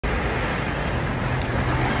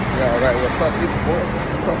Alright, what's up people?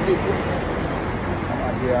 What's up people? I'm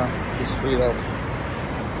out here the street of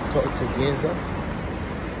Tokyo Ginza,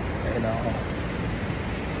 and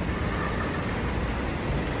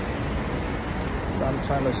so I'm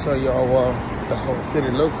trying to show y'all what the whole city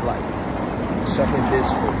looks like. Shopping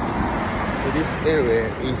districts. So this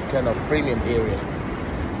area is kind of premium area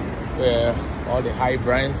where all the high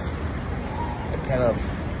brands are kind of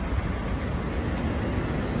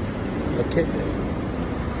located.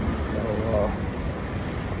 So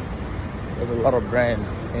there's a lot of brands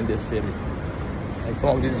in this city, and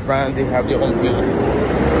some of these brands, they have their own building.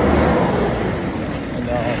 And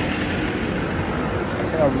I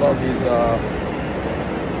kind of love this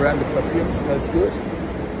brand. The perfume smells good.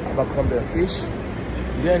 Abercrombie & Fitch.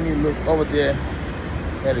 Then you look over there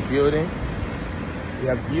at the building, you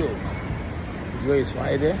have Dior. Dior is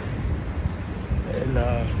right there, and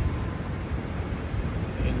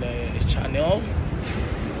Chanel,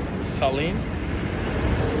 Celine,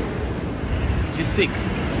 G6.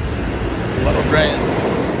 There's a lot of brands,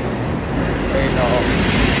 and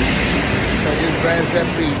so these brands are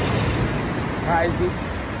pretty pricey.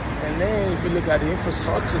 And then if you look at the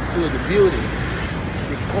infrastructures too, the buildings,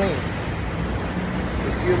 they're clean.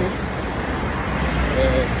 You feel me?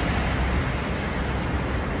 And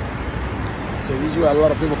so this is where a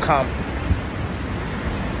lot of people come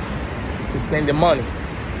to spend their money.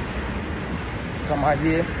 Come out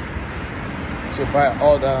here to buy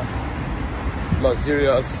all the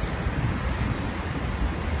luxurious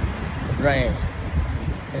brand.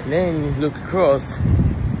 And then you look across,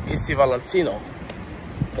 you see Valentino.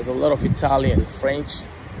 There's a lot of Italian, French,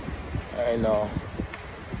 and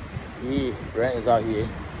brands out here.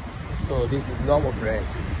 So this is normal brand.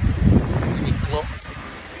 Uniqlo.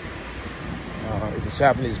 It's a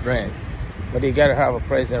Japanese brand, but they gotta have a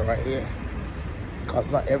present right here, because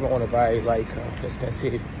not everyone wanna buy like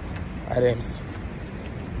expensive items.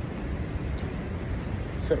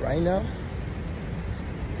 So right now,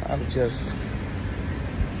 I'm just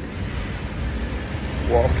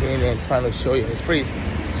walking and trying to show you. It's pretty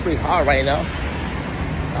hot right now.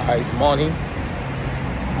 It's morning.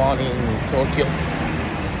 It's morning in Tokyo.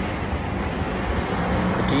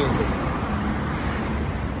 Ginza.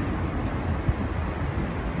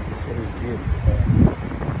 So it's beautiful, man.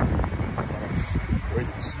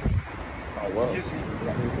 Bridge. Oh wow.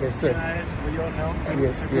 Yes, sir. Will you help?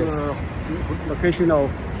 Yes, yes. Location of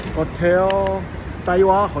Hotel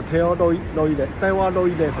Daiwa Hotel Daiwa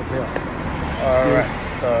Loide Hotel. All right.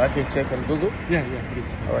 So I can check on Google. Yeah,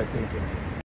 please. All right, thank you.